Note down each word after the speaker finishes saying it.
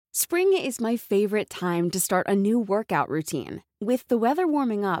Spring is my favorite time to start a new workout routine. With the weather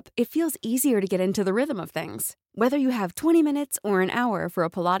warming up, it feels easier to get into the rhythm of things. Whether you have 20 minutes or an hour for a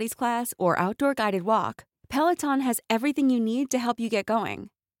Pilates class or outdoor guided walk, Peloton has everything you need to help you get going.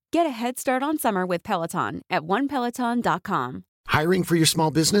 Get a head start on summer with Peloton at onepeloton.com. Hiring for your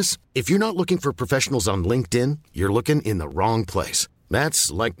small business? If you're not looking for professionals on LinkedIn, you're looking in the wrong place.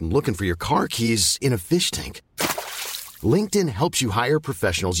 That's like looking for your car keys in a fish tank. LinkedIn helps you hire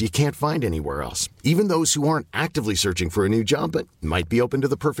professionals you can't find anywhere else, even those who aren't actively searching for a new job but might be open to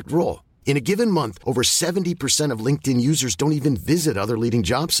the perfect role. In a given month, over 70% of LinkedIn users don't even visit other leading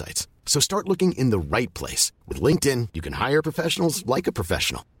job sites. So start looking in the right place. With LinkedIn, you can hire professionals like a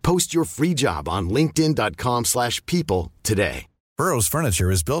professional. Post your free job on linkedin.com/people today. Burrow's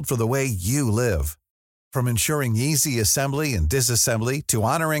furniture is built for the way you live. From ensuring easy assembly and disassembly to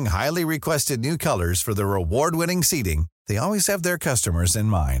honoring highly requested new colors for their award-winning seating, they always have their customers in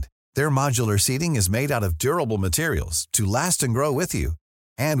mind. Their modular seating is made out of durable materials to last and grow with you.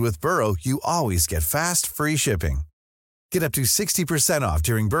 And with Burrow, you always get fast, free shipping. Get up to 60% off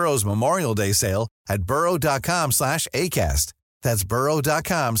during Burrow's Memorial Day sale at burrow.com/ACAST. That's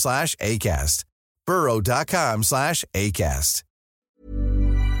burrow.com/ACAST. burrow.com/ACAST.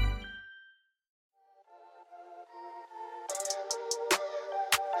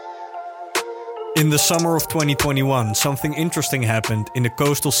 In the summer of 2021, something interesting happened in the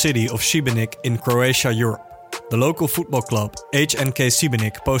coastal city of Šibenik in Croatia, Europe. The local football club, HNK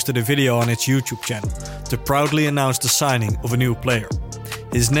Šibenik, posted a video on its YouTube channel to proudly announce the signing of a new player.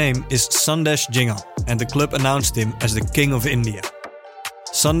 His name is Sandesh Jhingan, and the club announced him as the King of India.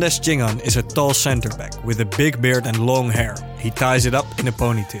 Sandesh Jhingan is a tall centre-back with a big beard and long hair. He ties it up in a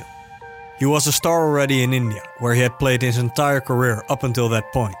ponytail. He was a star already in India, where he had played his entire career up until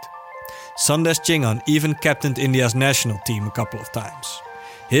that point. Sandesh Jhingan even captained India's national team a couple of times.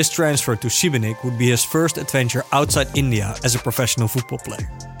 His transfer to Šibenik would be his first adventure outside India as a professional football player.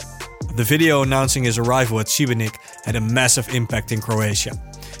 The video announcing his arrival at Šibenik had a massive impact in Croatia.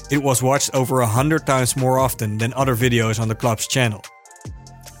 It was watched over 100 times more often than other videos on the club's channel.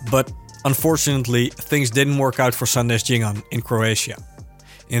 But unfortunately, things didn't work out for Sandesh Jhingan in Croatia.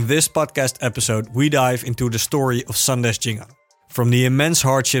 In this podcast episode, we dive into the story of Sandesh Jhingan. From the immense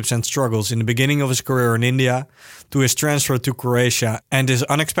hardships and struggles in the beginning of his career in India, to his transfer to Croatia and his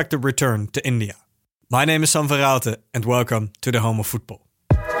unexpected return to India. My name is Sam van Raalte and welcome to the home of football.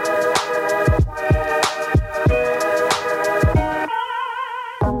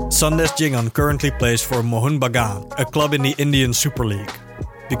 Sandesh Jhingan currently plays for Mohun Bagan, a club in the Indian Super League.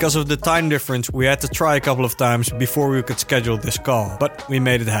 Because of the time difference, we had to try a couple of times before we could schedule this call, but we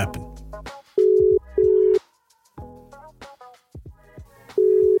made it happen.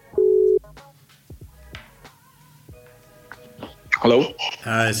 Hello.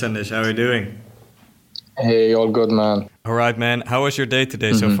 Hi Sandesh, how are you doing? Hey, all good, man. All right, man. How was your day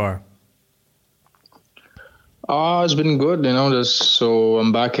today so far? It's been good, so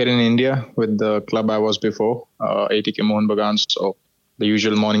I'm back here in India with the club I was before, ATK Mohun Bagan. So the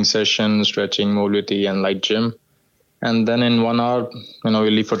usual morning session, stretching, mobility, and light gym. And then in 1 hour,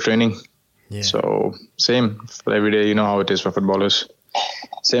 we leave for training. Yeah. So same for every day, how it is for footballers.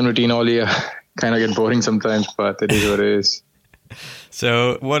 Same routine all year. Kind of get boring sometimes, but it is what it is.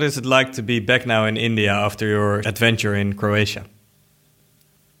 So what is it like to be back now in India after your adventure in Croatia?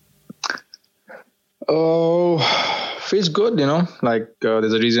 Oh, feels good,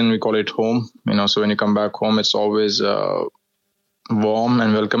 there's a reason we call it home, so when you come back home, it's always warm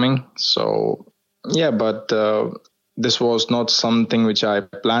and welcoming. So, yeah, but this was not something which I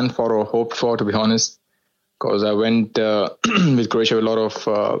planned for or hoped for, to be honest, because I went with Croatia with a lot of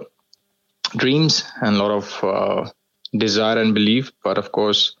dreams and a lot of desire and belief, but of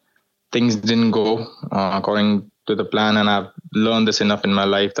course things didn't go according to the plan, and I've learned this enough in my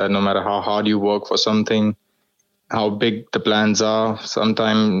life that no matter how hard you work for something, how big the plans are,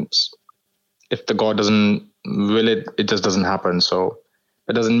 sometimes if the God doesn't will it, it just doesn't happen. So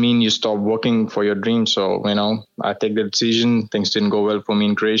it doesn't mean you stop working for your dream. So I take the decision. Things didn't go well for me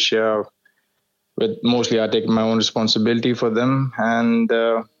in Croatia, but mostly I take my own responsibility for them. And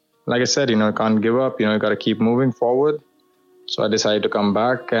like I said, you can't give up, you got to keep moving forward. So I decided to come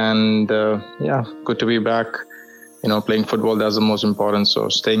back, and good to be back. Playing football, that's the most important. So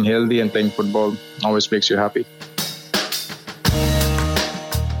staying healthy and playing football always makes you happy.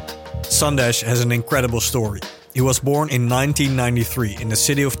 Sandesh has an incredible story. He was born in 1993 in the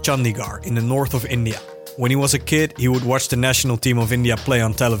city of Chandigarh in the north of India. When he was a kid, he would watch the national team of India play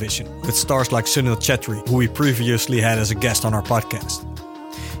on television with stars like Sunil Chhetri, who we previously had as a guest on our podcast.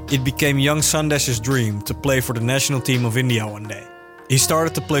 It became young Sandesh's dream to play for the national team of India one day. He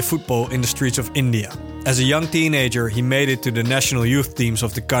started to play football in the streets of India. As a young teenager, he made it to the national youth teams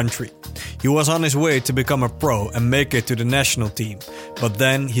of the country. He was on his way to become a pro and make it to the national team. But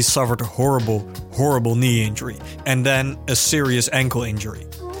then he suffered a horrible knee injury and then a serious ankle injury.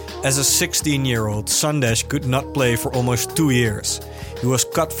 As a 16-year-old, Sandesh could not play for almost 2 years. He was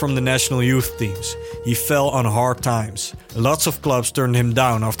cut from the national youth teams. He fell on hard times. Lots of clubs turned him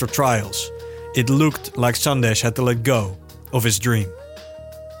down after trials. It looked like Sandesh had to let go of his dream.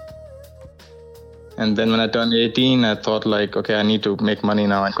 And then when I turned 18, I thought like, okay, I need to make money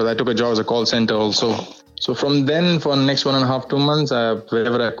now. Because I took a job as a call center also. So from then, for the next 1.5, 2 months,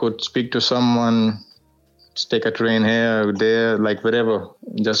 wherever I could speak to someone, just take a train here, there, like wherever.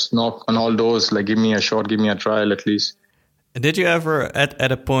 Just knock on all doors, like give me a shot, give me a trial at least. Did you ever,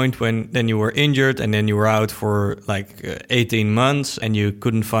 at a point when then you were injured and then you were out for like 18 months and you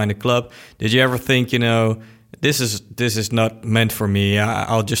couldn't find a club, did you ever think, this is not meant for me.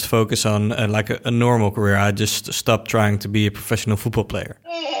 I'll just focus on like a normal career. I just stopped trying to be a professional football player.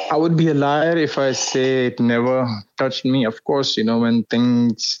 I would be a liar if I say it never touched me. Of course, when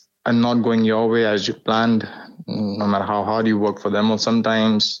things are not going your way as you planned, no matter how hard you work for them, or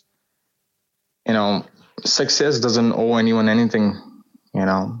sometimes, success doesn't owe anyone anything,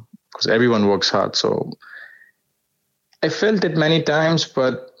 because everyone works hard. So I felt it many times,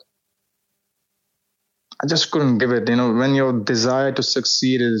 but I just couldn't give it. When your desire to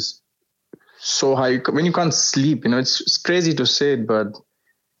succeed is so high, when you can't sleep, it's crazy to say it, but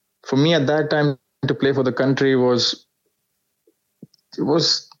for me at that time to play for the country was,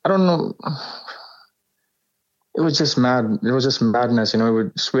 I don't know, it was just mad. It was just madness. I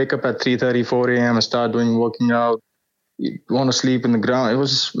would just wake up at 3:30, 4 a.m. and start working out. You want to sleep in the ground. It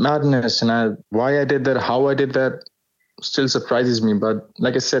was just madness. And why I did that, how I did that, still surprises me. But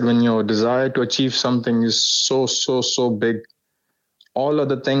like I said, when your desire to achieve something is so big, all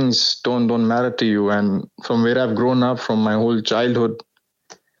other things don't matter to you. And from where I've grown up, from my whole childhood,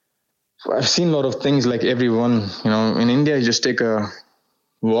 I've seen a lot of things like everyone. In India, you just take a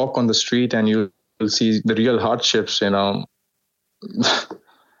walk on the street and you'll see the real hardships. I've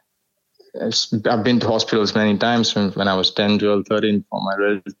been to hospitals many times when I was 10, 12, 13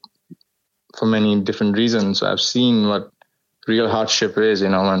 for many different reasons. I've seen what real hardship is,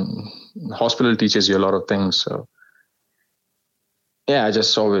 and hospital teaches you a lot of things. So yeah, I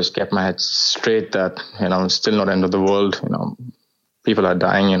just always kept my head straight that, it's still not the end of the world. People are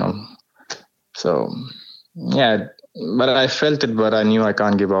dying, So yeah, but I felt it, but I knew I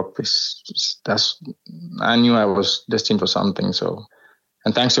can't give up. I knew I was destined for something. So,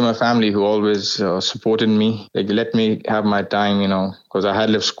 and thanks to my family who always supported me. They let me have my time, because I had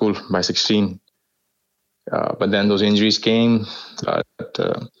left school by 16. But then those injuries came. But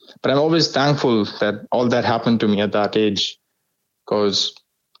I'm always thankful that all that happened to me at that age. Because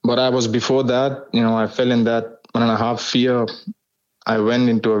what I was before that, I fell in that 1.5 year. I went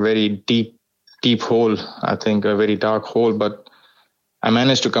into a very deep hole, I think a very dark hole, but I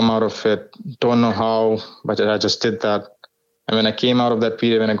managed to come out of it. Don't know how, but I just did that. And when I came out of that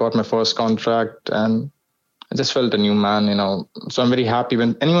period, when I got my first contract, and I just felt a new man, So I'm very happy.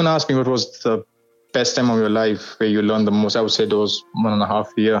 When anyone asks me what was the best time of your life, where you learned the most, I would say those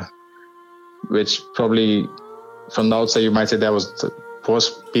 1.5 year, which probably from the outside you might say that was the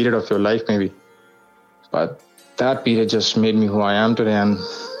worst period of your life maybe. But that period just made me who I am today, and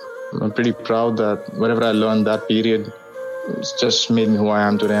I'm pretty proud that whatever I learned that period, it's just made me who I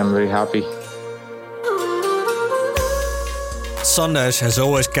am today. I'm very happy. Sandesh has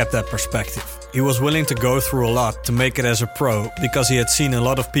always kept that perspective. He was willing to go through a lot to make it as a pro because he had seen a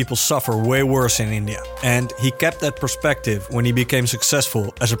lot of people suffer way worse in India. And he kept that perspective when he became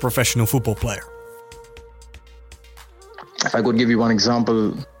successful as a professional football player. If I could give you one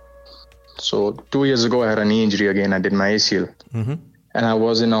example. So 2 years ago, I had a knee injury again. I did my ACL. Mm-hmm. And I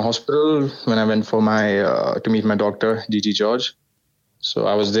was in a hospital when I went for to meet my doctor, Gigi George. So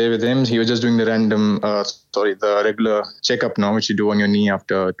I was there with him. He was just doing the regular checkup now, which you do on your knee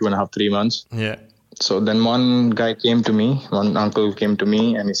after 2.5, 3 months. Yeah. So then one uncle came to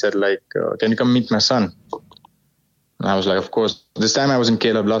me and he said can you come meet my son? And I was like, of course. This time I was in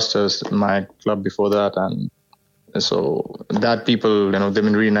Kerala Blasters, my club before that. And so that people, they've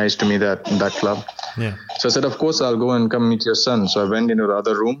been really nice to me, that club. Yeah. So I said, of course, I'll go and come meet your son. So I went into the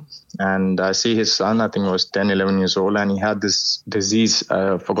other room and I see his son, I think he was 10, 11 years old. And he had this disease.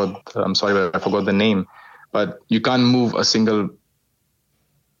 I forgot the name, but you can't move a single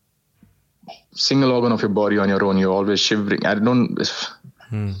organ of your body on your own. You're always shivering.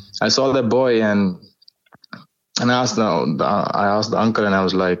 I saw that boy and I asked the uncle and I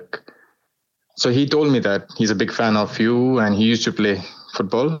was like, So he told me that he's a big fan of you, and he used to play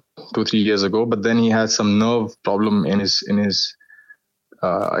football 2-3 years ago, but then he had some nerve problem in his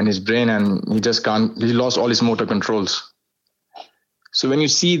brain, and he lost all his motor controls. So when you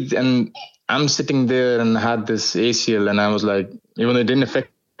see, and I'm sitting there and had this ACL, and I was like, even though it didn't affect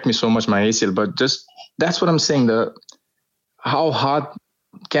me so much, my ACL, but just, that's what I'm saying, how hard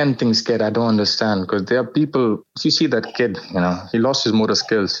can things get? I don't understand, because there are people, if you see that kid, he lost his motor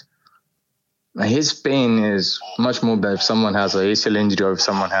skills. His pain is much more bad if someone has an ACL injury, or if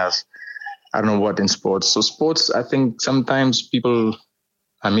someone has, I don't know what, in sports. So sports, I think sometimes people,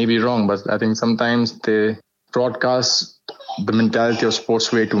 I may be wrong, but I think sometimes they broadcast the mentality of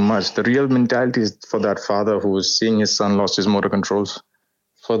sports way too much. The real mentality is for that father who is seeing his son lost his motor controls,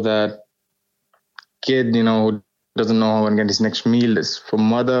 for that kid, who doesn't know how to get his next meal, is for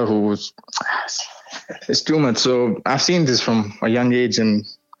mother who's, it's too much. So I've seen this from a young age, and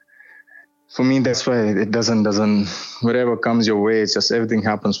for me, that's why it doesn't, whatever comes your way, it's just everything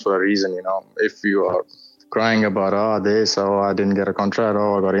happens for a reason, If you are crying about, I didn't get a contract,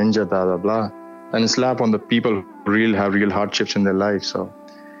 I got injured, blah, blah, blah, and slap on the people who have real hardships in their life. So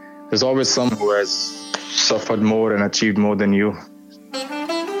there's always someone who has suffered more and achieved more than you.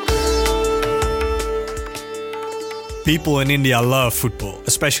 People in India love football,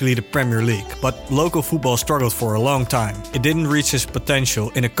 especially the Premier League, but local football struggled for a long time. It didn't reach its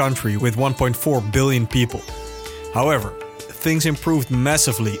potential in a country with 1.4 billion people. However, things improved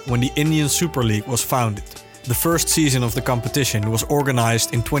massively when the Indian Super League was founded. The first season of the competition was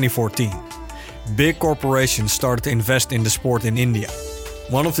organized in 2014. Big corporations started to invest in the sport in India.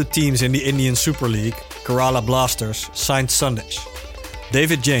 One of the teams in the Indian Super League, Kerala Blasters, signed Sandesh.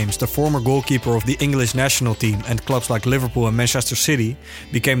 David James, the former goalkeeper of the English national team and clubs like Liverpool and Manchester City,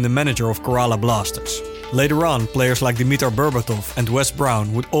 became the manager of Kerala Blasters. Later on, players like Dimitar Berbatov and Wes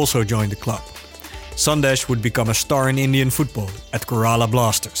Brown would also join the club. Sandesh would become a star in Indian football at Kerala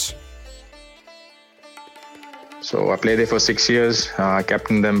Blasters. So I played there for 6 years. I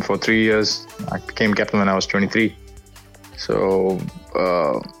captained them for 3 years. I became captain when I was 23. So,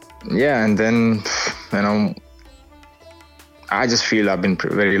 and then, I just feel I've been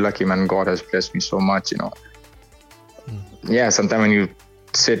very lucky, man. God has blessed me so much, Yeah, sometimes when you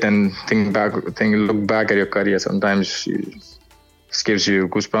sit and look back at your career, sometimes it gives you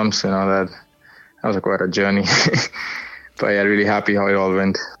goosebumps, that was quite a journey. But yeah, really happy how it all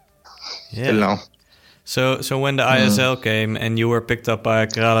went till now. So when the ISL came and you were picked up by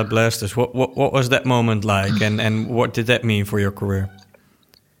Kerala Blasters, what was that moment like, and what did that mean for your career?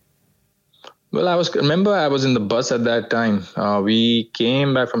 Well, I was in the bus at that time. We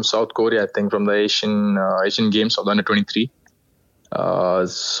came back from South Korea, I think, from the Asian Games of the under 23.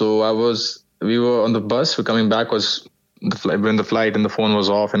 So we were on the bus. We're coming back, when the flight and the phone was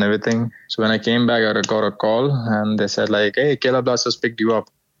off and everything. So when I came back, I got a call and they said like, "Hey, Kerala Blasters picked you up."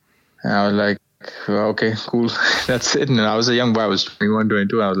 And I was like, "Okay, cool." That's it. And I was a young boy. I was 21,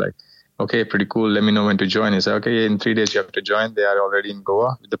 22. I was like, "Okay, pretty cool. Let me know when to join." He said, "Okay, in 3 days you have to join." They are already in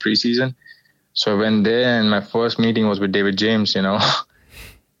Goa with the preseason. So I went there, and my first meeting was with David James, He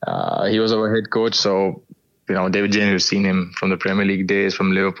was our head coach. So, David James, we've seen him from the Premier League days,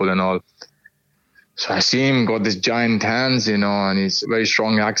 from Liverpool and all. So I see him, got this giant hands, and he's very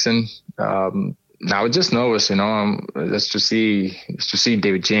strong accent. I was just nervous, just to see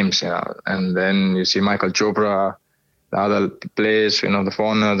David James, And then you see Michael Chopra, the other players, the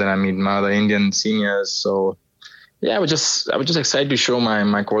foreigners, then I meet my other Indian seniors. So, yeah, I was just excited to show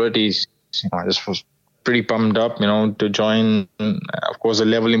my qualities. I just was pretty pumped up, to join. Of course, the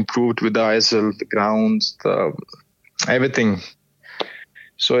level improved with the ISL, the grounds, everything.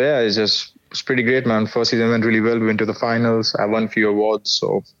 So yeah, it's pretty great, man. First season went really well. We went to the finals. I won a few awards,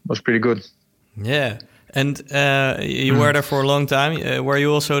 so it was pretty good. Yeah, and you were there for a long time. Were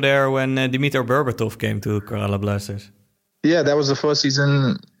you also there when Dimitar Berbatov came to Kerala Blasters? Yeah, that was the first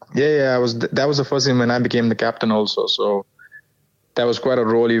season. Yeah, that was the first season when I became the captain also. So that was quite a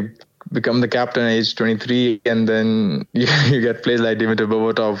role. You become the captain at age 23, and then you get players like Dimitar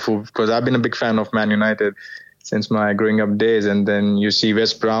Berbatov, because I've been a big fan of Man United since my growing up days. And then you see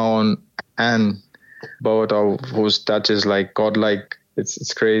Wes Brown and Berbatov, whose touch is like godlike.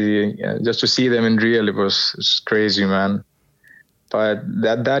 It's crazy. Yeah, just to see them in real, it's crazy, man. But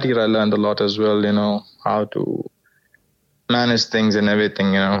that year I learned a lot as well, how to manage things and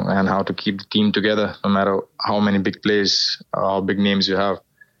everything, and how to keep the team together no matter how many big players, how big names you have.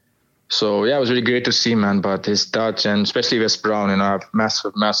 So yeah, it was really great to see, man. But his touch, and especially Wes Brown, I have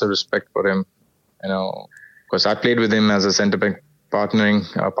massive respect for him, because I played with him as a centre back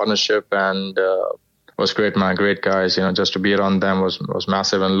partnership, and was great, man. Great guys. Just to be around them was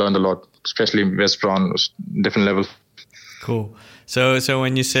massive, and learned a lot. Especially West Brom was different level. Cool. So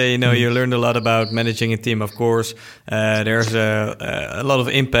when you say, you learned a lot about managing a team, of course, there's a lot of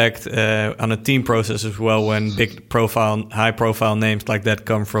impact on a team process as well when high profile names like that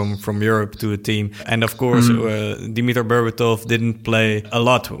come from Europe to a team. And of course, Dimitar Berbatov didn't play a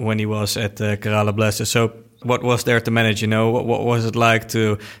lot when he was at Kerala Blasters. So what was there to manage? What was it like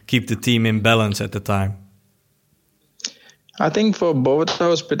to keep the team in balance at the time? I think for Berbatov, I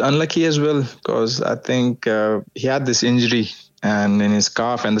was a bit unlucky as well, because I think he had this injury and in his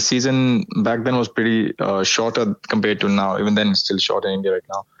calf, and the season back then was pretty shorter compared to now. Even then, it's still short in India right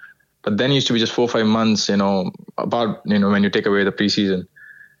now. But then it used to be just 4 or 5 months, when you take away the preseason.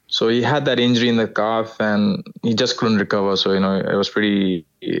 So he had that injury in the calf and he just couldn't recover. So, it was pretty,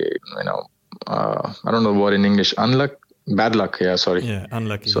 I don't know the word in English, bad luck, yeah, sorry. Yeah,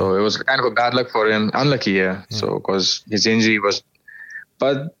 unlucky. So it was kind of a bad luck for him. Unlucky, yeah. So, because his injury was...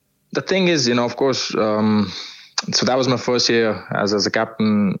 But the thing is, of course... so that was my first year as a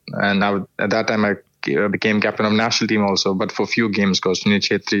captain, and at that time I became captain of national team also, but for a few games because Sunil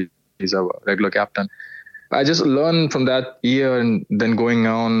Chetri is a regular captain. I just learned from that year, and then going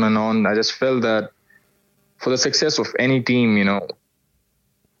on and on, I just felt that for the success of any team,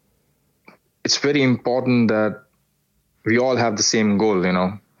 it's very important that we all have the same goal,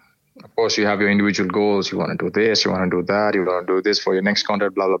 Of course, you have your individual goals. You want to do this, you want to do that, you want to do this for your next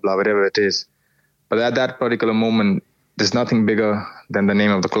contract, blah, blah, blah, whatever it is. But at that particular moment, there's nothing bigger than the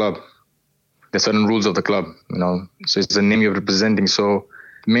name of the club. There's certain rules of the club, So it's the name you're representing. So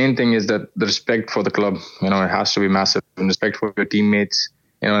the main thing is that the respect for the club, it has to be massive. And respect for your teammates,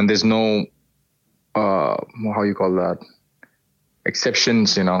 and there's no, how you call that,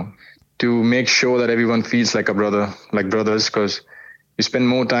 exceptions, to make sure that everyone feels like a brother, like brothers, because you spend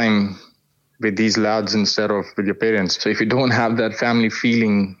more time with these lads instead of with your parents. So if you don't have that family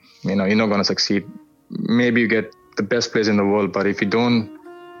feeling, you're not going to succeed. Maybe you get the best players in the world, but if you don't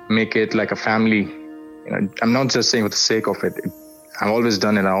make it like a family, I'm not just saying for the sake of it. I've always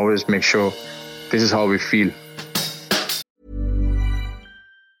done it. I always make sure this is how we feel.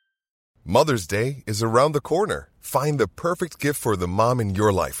 Mother's Day is around the corner. Find the perfect gift for the mom in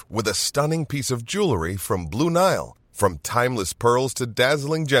your life with a stunning piece of jewelry from Blue Nile. From timeless pearls to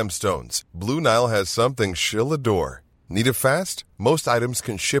dazzling gemstones, Blue Nile has something she'll adore. Need it fast? Most items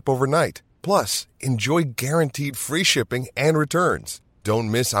can ship overnight. Plus, enjoy guaranteed free shipping and returns.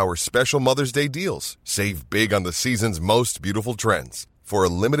 Don't miss our special Mother's Day deals. Save big on the season's most beautiful trends. For a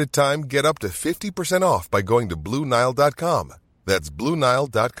limited time, get up to 50% off by going to BlueNile.com. That's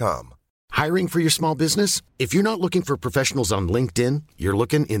BlueNile.com. Hiring for your small business? If you're not looking for professionals on LinkedIn, you're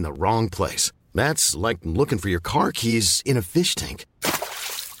looking in the wrong place. That's like looking for your car keys in a fish tank.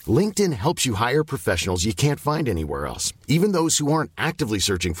 LinkedIn helps you hire professionals you can't find anywhere else, even those who aren't actively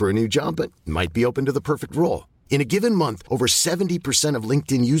searching for a new job but might be open to the perfect role. In a given month, over 70% of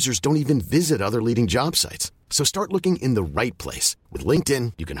LinkedIn users don't even visit other leading job sites. So start looking in the right place. With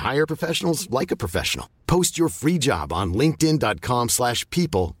LinkedIn, you can hire professionals like a professional. Post your free job on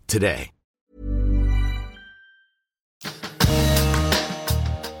linkedin.com/people today.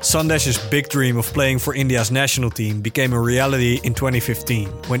 Sandesh's big dream of playing for India's national team became a reality in 2015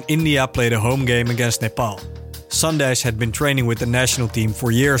 when India played a home game against Nepal. Sandesh had been training with the national team for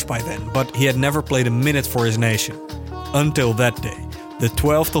years by then, but he had never played a minute for his nation. Until that day, the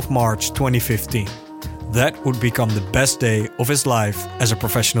 12th of March 2015. That would become the best day of his life as a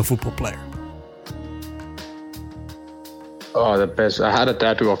professional football player. Oh, the best. I had a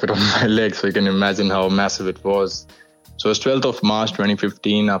tattoo of it on my leg, so you can imagine how massive it was. So it was 12th of March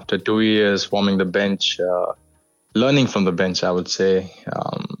 2015, after 2 years forming the bench, learning from the bench, I would say.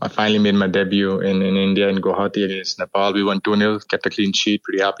 I finally made my debut in India, in Guwahati against Nepal. We won 2-0, kept a clean sheet,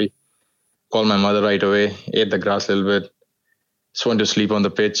 pretty happy. Called my mother right away, ate the grass a little bit. Just wanted to sleep on the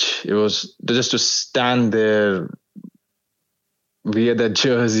pitch. It was just to stand there, wear that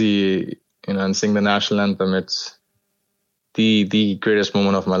jersey, and sing the national anthem. It's the greatest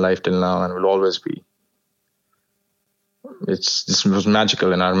moment of my life till now, and will always be. This was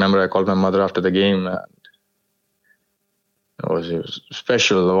magical, and I remember I called my mother after the game, and it was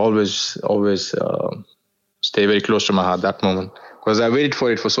special. I always stay very close to my heart that moment, because I waited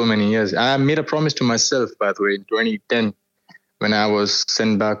for it for so many years. I made a promise to myself, by the way, in 2010, when I was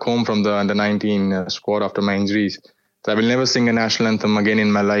sent back home from the under-19 squad after my injuries. So I will never sing a national anthem again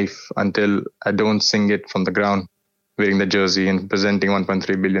in my life until I don't sing it from the ground, wearing the jersey and presenting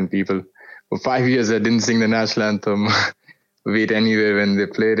 1.3 billion people. For 5 years, I didn't sing the national anthem. Wait anyway when they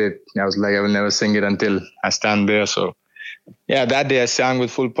played it. I was like, I will never sing it until I stand there. So Yeah, that day I sang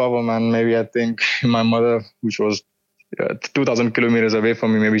with full power, man. Maybe I think my mother, which was 2,000 kilometers away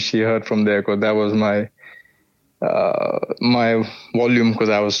from me, maybe she heard from there, because that was my volume, because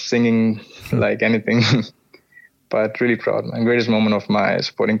I was singing like anything. But really proud, man. Greatest moment of my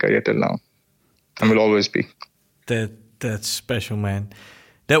sporting career till now, and will always be. That's special, man.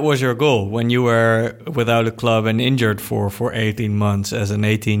 That was your goal when you were without a club and injured for 18 months as an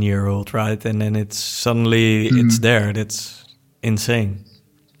 18-year-old, right? And then it's suddenly it's there. That's insane.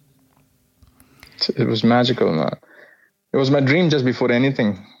 It was magical, man. It was my dream just before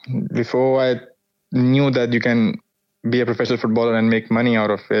anything. Before I knew that you can be a professional footballer and make money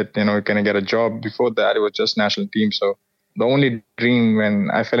out of it, you can get a job. Before that, it was just national team. So the only dream when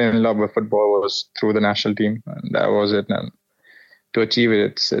I fell in love with football was through the national team. And that was it. And to achieve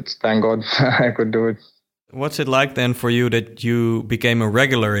it, it's thank God I could do it. What's it like then for you that you became a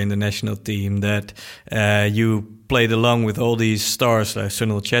regular in the national team, that you played along with all these stars like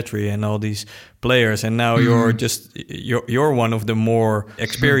Sunil Chetri and all these players, and now you're one of the more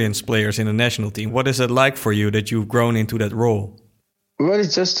experienced players in the national team? What is it like for you that you've grown into that role? Well,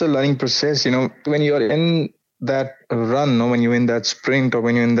 it's just a learning process. When you're in that run, when you're in that sprint or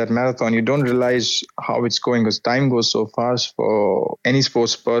when you're in that marathon, you don't realize how it's going, because time goes so fast for any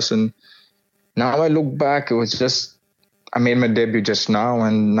sports person. Now I look back, it was just, I made my debut just now,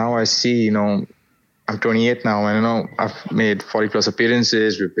 and now I see, I'm 28 now, and I've made 40 plus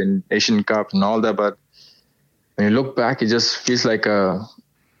appearances, we've been Asian Cup and all that, but when you look back, it just feels like a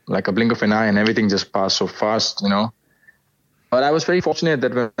blink of an eye, and everything just passed so fast, But I was very fortunate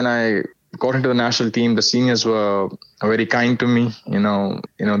that when I got into the national team, the seniors were very kind to me.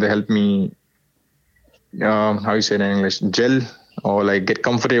 They helped me, how you say it in English, gel or like get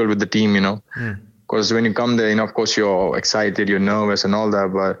comfortable with the team, Because when you come there, of course you're excited, you're nervous and all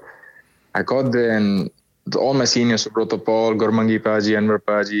that. But I got there and all my seniors, Subrata Paul, Gurmangi Paji, Anwar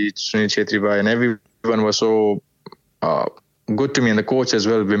Paji, Sunil Chetri Bhai, and everyone was so good to me. And the coach as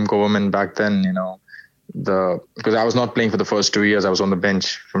well, Wim Koverman back then, because I was not playing for the first 2 years. I was on the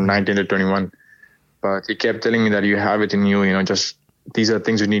bench from 19 to 21. But he kept telling me that you have it in you, just these are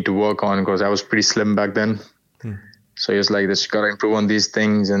things you need to work on, because I was pretty slim back then. So he was like, just got to improve on these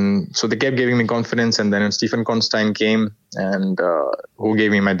things. And so they kept giving me confidence. And then when Stephen Constantine came and who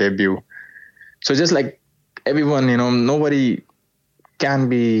gave me my debut. So just like everyone, nobody can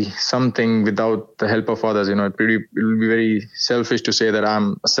be something without the help of others. It will be very selfish to say that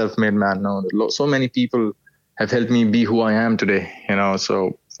I'm a self-made man. No, so many people have helped me be who I am today.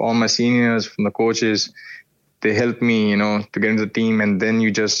 So all my seniors, from the coaches, they helped me, to get into the team. And then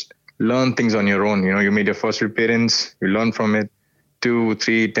you just learn things on your own. You made your first appearance, you learn from it, 2,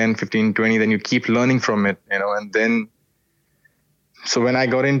 3, 10, 15, 20, then you keep learning from it, and then, so when I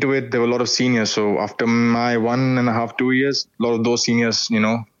got into it, there were a lot of seniors. So after my 1.5, 2 years, a lot of those seniors,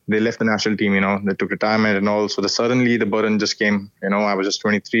 they left the national team, they took retirement and all. So suddenly the burden just came, I was just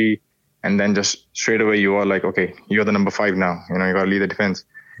 23, and then just straight away you are like, okay, you're the number 5 now, you got to lead the defense.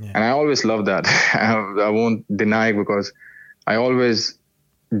 Yeah. And I always loved that. I won't deny, because I always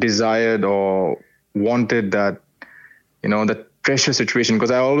desired or wanted that, that pressure situation,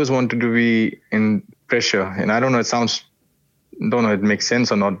 because I always wanted to be in pressure. And I don't know, it makes sense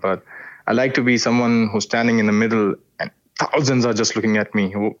or not, but I like to be someone who's standing in the middle and thousands are just looking at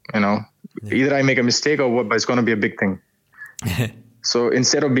me, Either I make a mistake or what, but it's going to be a big thing. So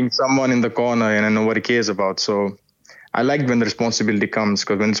instead of being someone in the corner and nobody cares about. So I like when the responsibility comes,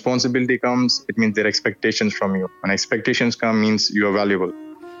 because when responsibility comes, it means there are expectations from you. When expectations come, means you are valuable.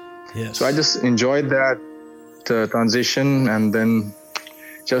 Yes. So I just enjoyed that transition, and then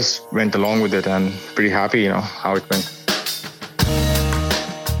just went along with it, and pretty happy, how it went.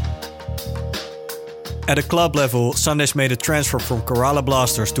 At a club level, Sandesh made a transfer from Kerala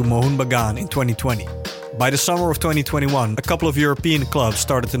Blasters to Mohun Bagan in 2020. By the summer of 2021, a couple of European clubs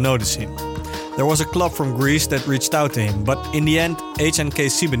started to notice him. There was a club from Greece that reached out to him, but in the end, HNK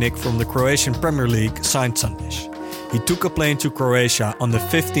Šibenik from the Croatian Premier League signed Sandesh. He took a plane to Croatia on the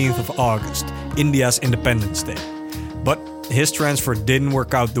 15th of August, India's Independence Day. But his transfer didn't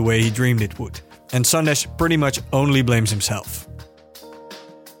work out the way he dreamed it would, and Sandesh pretty much only blames himself.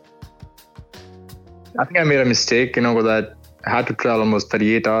 I think I made a mistake, because I had to travel almost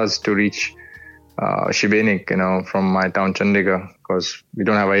 38 hours to reach Šibenik, from my town Chandigarh, because we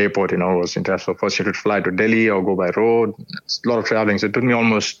don't have an airport, it was international. First you had to fly to Delhi or go by road. It's a lot of traveling. So it took me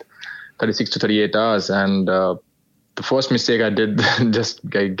almost 36 to 38 hours. And the first mistake I did, just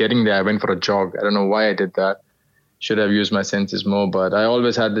getting there, I went for a jog. I don't know why I did that. Should have used my senses more. But I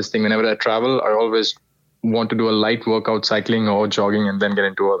always had this thing, whenever I travel, I always want to do a light workout, cycling or jogging, and then get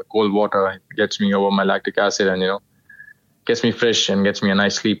into the cold water. It gets me over my lactic acid and, gets me fresh and gets me a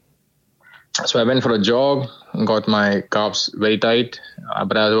nice sleep. So I went for a jog, got my calves very tight,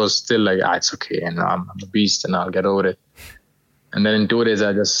 but I was still like, it's okay, and I'm a beast, and I'll get over it. And then in 2 days,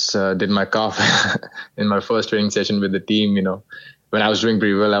 I just did my calf in my first training session with the team. When I was doing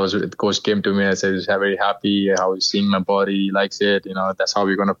pretty well, the coach came to me and said, "I'm very happy how he's seeing my body, he likes it. That's how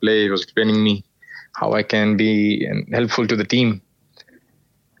we're gonna play." He was explaining me how I can be helpful to the team.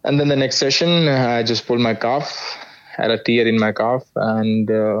 And then the next session, I just pulled my calf, had a tear in my calf,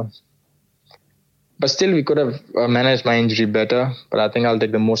 but still, we could have managed my injury better. But I think I'll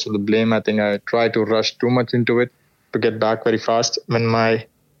take the most of the blame. I think I tried to rush too much into it to get back very fast when my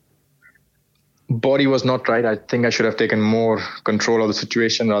body was not right. I think I should have taken more control of the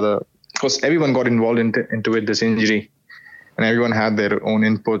situation rather, because everyone got involved into it, this injury, and everyone had their own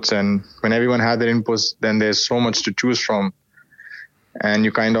inputs. And when everyone had their inputs, then there's so much to choose from. And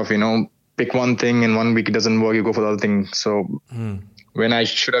you kind of, pick one thing, and 1 week it doesn't work, you go for the other thing. So when I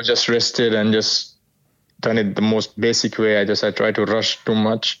should have just rested and just done it the most basic way, I tried to rush too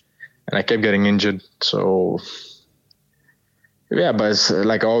much, and I kept getting injured. So yeah, but it's,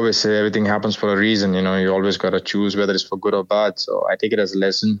 like I always say, everything happens for a reason. You always got to choose whether it's for good or bad. So I take it as a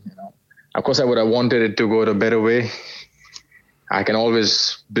lesson. Of course, I would have wanted it to go a better way. I can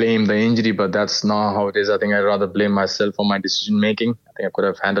always blame the injury, but that's not how it is. I think I'd rather blame myself for my decision making. I think I could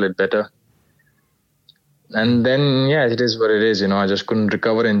have handled it better. And then, yeah, it is what it is. I just couldn't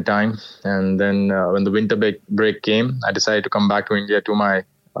recover in time. And then when the winter break came, I decided to come back to India to my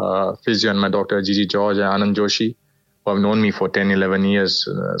physio and my doctor, Gigi George and Anand Joshi, who have known me for 10, 11 years.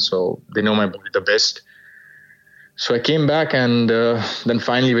 So they know my body the best. So I came back, and then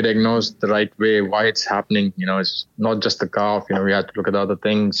finally we diagnosed the right way why it's happening. It's not just the calf. We had to look at other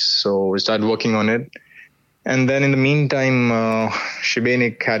things. So we started working on it. And then in the meantime,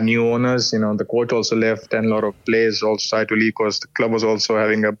 Šibenik had new owners. The coach also left, and a lot of players also started to leave because the club was also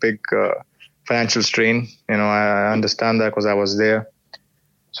having a big financial strain. I understand that because I was there.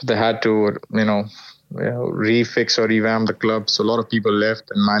 So they had to, refix or revamp the club. So a lot of people left,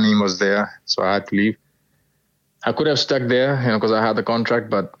 and my name was there. So I had to leave. I could have stuck there, because I had the contract,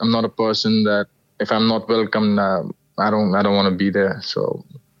 but I'm not a person that if I'm not welcome, I don't want to be there. So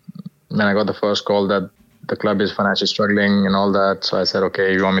when I got the first call that the club is financially struggling and all that, so I said,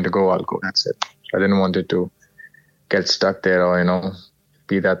 okay, you want me to go, I'll go. That's it. I didn't want it to get stuck there or,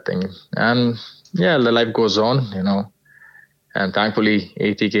 be that thing. And yeah, the life goes on, and thankfully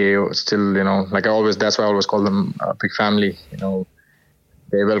ATK still, like that's why I always call them a big family.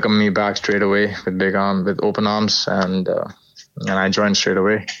 They welcomed me back straight away with open arms, and I joined straight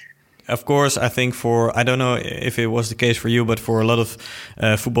away. Of course, I think I don't know if it was the case for you, but for a lot of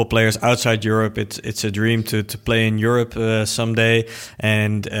football players outside Europe, it's a dream to play in Europe someday.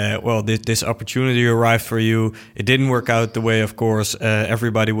 And this opportunity arrived for you. It didn't work out the way, of course,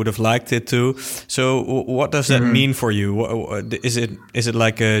 everybody would have liked it to. So what does that mean for you? Is it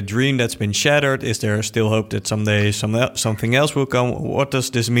like a dream that's been shattered? Is there still hope that someday something else will come? What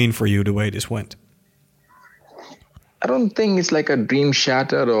does this mean for you, the way this went? I don't think it's like a dream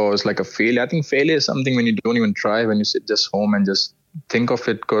shattered or it's like a failure. I think failure is something when you don't even try, when you sit just home and just think of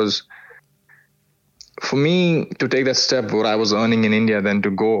it. Because for me to take that step, what I was earning in India, then to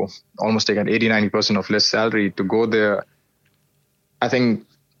go almost take an 80-90% of less salary to go there, I think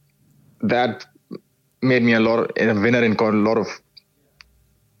that made me a winner in a lot of,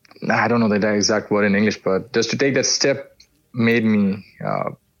 I don't know the exact word in English, but just to take that step made me,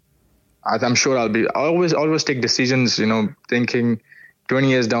 I'm sure I always take decisions, thinking 20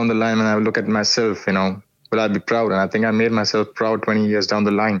 years down the line when I look at myself, will I be proud? And I think I made myself proud 20 years down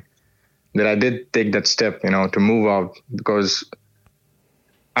the line that I did take that step, to move out, because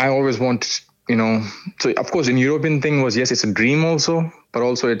I always want, so of course in European thing was, yes, it's a dream also, but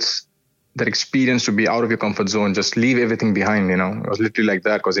also it's that experience to be out of your comfort zone, just leave everything behind, It was literally like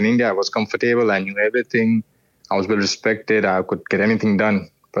that, because in India I was comfortable, I knew everything, I was well respected, I could get anything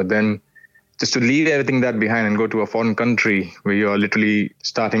done. But then just to leave everything that behind and go to a foreign country where you're literally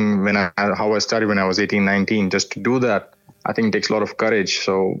starting how I started when I was 18, 19, just to do that, I think it takes a lot of courage.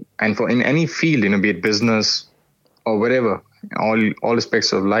 So, and for in any field, be it business or whatever, all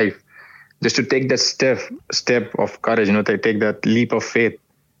aspects of life, just to take that step of courage, to take that leap of faith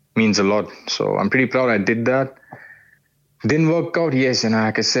means a lot. So I'm pretty proud I did that. Didn't work out, yes. And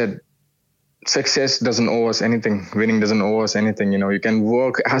like I said, success doesn't owe us anything. Winning doesn't owe us anything. You can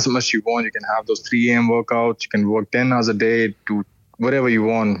work as much you want. You can have those 3 a.m. workouts. You can work 10 hours a day to whatever you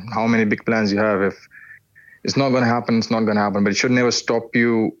want, how many big plans you have. If it's not going to happen, it's not going to happen. But it should never stop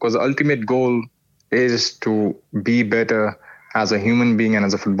you, because the ultimate goal is to be better as a human being and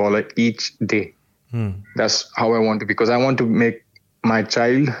as a footballer each day. That's how I want to, because I want to make my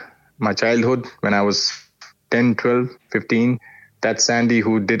childhood when I was 10, 12, 15, that Sandy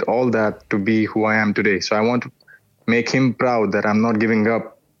who did all that to be who I am today. So I want to make him proud that I'm not giving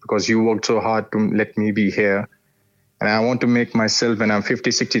up because you worked so hard to let me be here. And I want to make myself, when I'm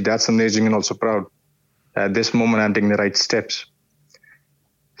 50, 60, that's Sandesh Jhingan also proud. At this moment, I'm taking the right steps.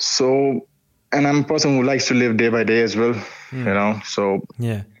 So, and I'm a person who likes to live day by day as well, So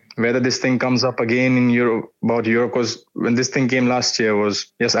whether this thing comes up again in Europe, because when this thing came last year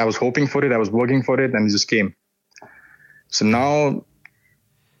I was hoping for it, I was working for it, and it just came. So now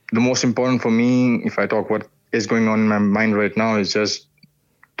the most important for me, if I talk what is going on in my mind right now, is just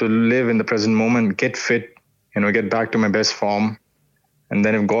to live in the present moment, get fit, get back to my best form. And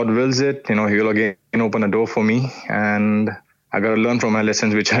then if God wills it, he will again open a door for me. And I got to learn from my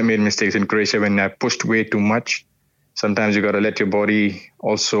lessons, which I made mistakes in Croatia when I pushed way too much. Sometimes you got to let your body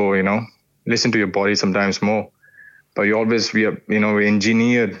also, listen to your body sometimes more. But we're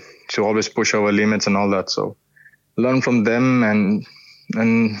engineered to always push our limits and all that. So learn from them, and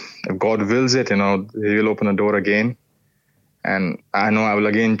if God wills it, He will open a door again. And I know I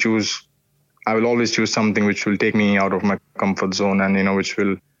will always choose something which will take me out of my comfort zone and, which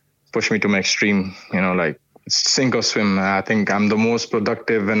will push me to my extreme, like sink or swim. I think I'm the most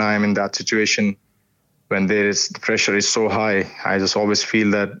productive when I'm in that situation, when the pressure is so high. I just always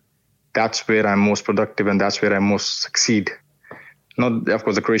feel that that's where I'm most productive and that's where I most succeed. Not, of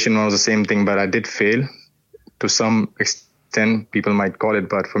course, the Croatian one was the same thing, but I did fail to some extent, people might call it.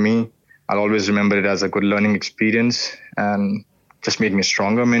 But for me, I'll always remember it as a good learning experience and just made me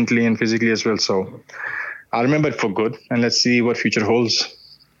stronger mentally and physically as well. So I'll remember it for good, and let's see what future holds.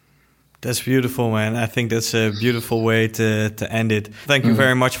 That's beautiful, man. I think that's a beautiful way to end it. Thank you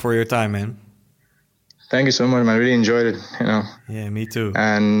very much for your time, man. Thank you so much, man. I really enjoyed it, Yeah, me too.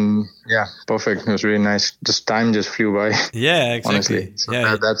 And yeah, perfect. It was really nice. Time just flew by. Yeah, exactly. Honestly.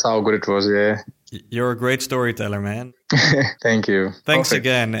 So that's how good it was, yeah. You're a great storyteller, man. Thank you. Thanks perfect.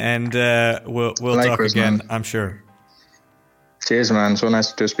 again, and we'll talk again, man. I'm sure. Cheers, man. So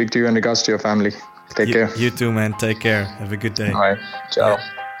nice to speak to you, and regards to your family. Take care. You too, man. Take care. Have a good day. All right. Ciao. Yeah.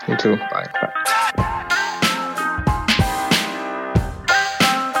 You too. Bye.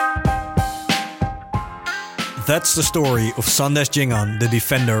 That's the story of Sandesh Jhingan, the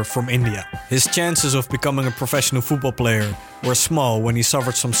defender from India. His chances of becoming a professional football player were small when he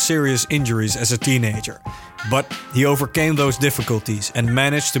suffered some serious injuries as a teenager. But he overcame those difficulties and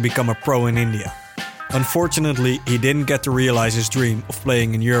managed to become a pro in India. Unfortunately, he didn't get to realize his dream of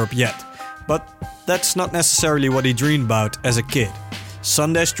playing in Europe yet. But that's not necessarily what he dreamed about as a kid.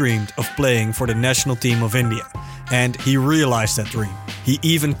 Sandesh dreamed of playing for the national team of India, and he realized that dream. He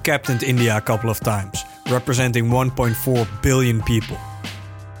even captained India a couple of times, representing 1.4 billion people.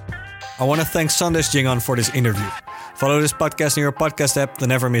 I want to thank Sandesh Jhingan for this interview. Follow this podcast in your podcast app to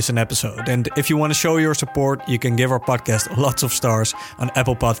never miss an episode. And if you want to show your support, you can give our podcast lots of stars on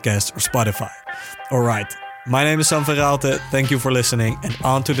Apple Podcasts or Spotify. All right, my name is Sam van Raalte. Thank you for listening, and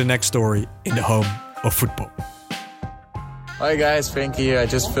on to the next story in the home of football. Hi guys, Frankie here. I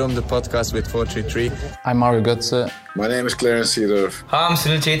just filmed the podcast with 433. I'm Mario Götze. My name is Clarence Seedorf. Hi, I'm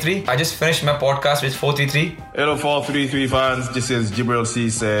Sunil Chetri. I just finished my podcast with 433. Hello 433 fans, this is Jibril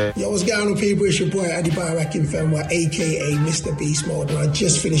Cisse. Yo, what's going on people? It's your boy Adi Barakin Fenwa, aka Mr. Beast Mode, and I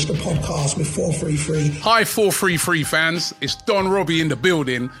just finished the podcast with 433. Hi 433 fans, it's Don Robbie in the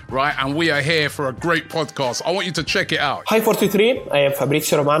building, right? And we are here for a great podcast. I want you to check it out. Hi 433, I am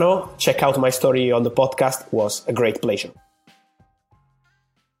Fabrizio Romano. Check out my story on the podcast. It was a great pleasure.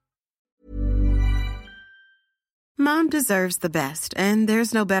 Mom deserves the best, and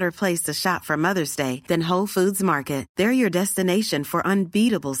there's no better place to shop for Mother's Day than Whole Foods Market. They're your destination for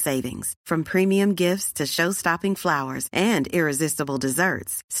unbeatable savings, from premium gifts to show-stopping flowers and irresistible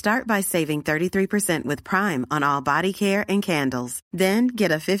desserts. Start by saving 33% with Prime on all body care and candles. Then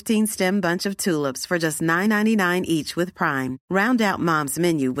get a 15-stem bunch of tulips for just $9.99 each with Prime. Round out Mom's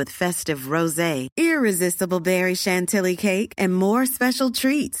menu with festive rosé, irresistible berry chantilly cake, and more special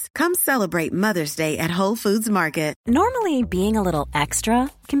treats. Come celebrate Mother's Day at Whole Foods Market. Normally, being a little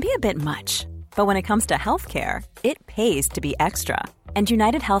extra can be a bit much. But when it comes to healthcare, it pays to be extra. And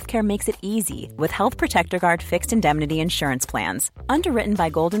United Healthcare makes it easy with Health Protector Guard fixed indemnity insurance plans. Underwritten by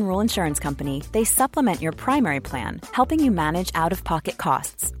Golden Rule Insurance Company, they supplement your primary plan, helping you manage out-of-pocket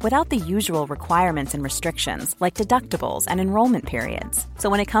costs without the usual requirements and restrictions like deductibles and enrollment periods. So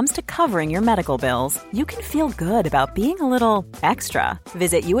when it comes to covering your medical bills, you can feel good about being a little extra.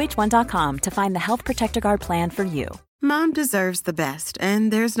 Visit uh1.com to find the Health Protector Guard plan for you. Mom deserves the best,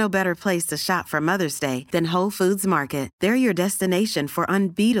 and there's no better place to shop for Mother's Day than Whole Foods Market. They're your destination for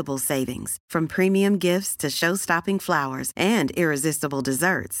unbeatable savings, from premium gifts to show-stopping flowers and irresistible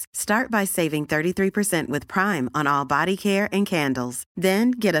desserts. Start by saving 33% with Prime on all body care and candles.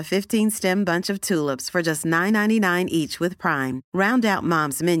 Then get a 15-stem bunch of tulips for just $9.99 each with Prime. Round out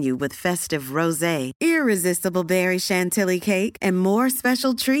Mom's menu with festive rosé, irresistible berry chantilly cake, and more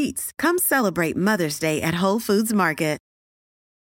special treats. Come celebrate Mother's Day at Whole Foods Market.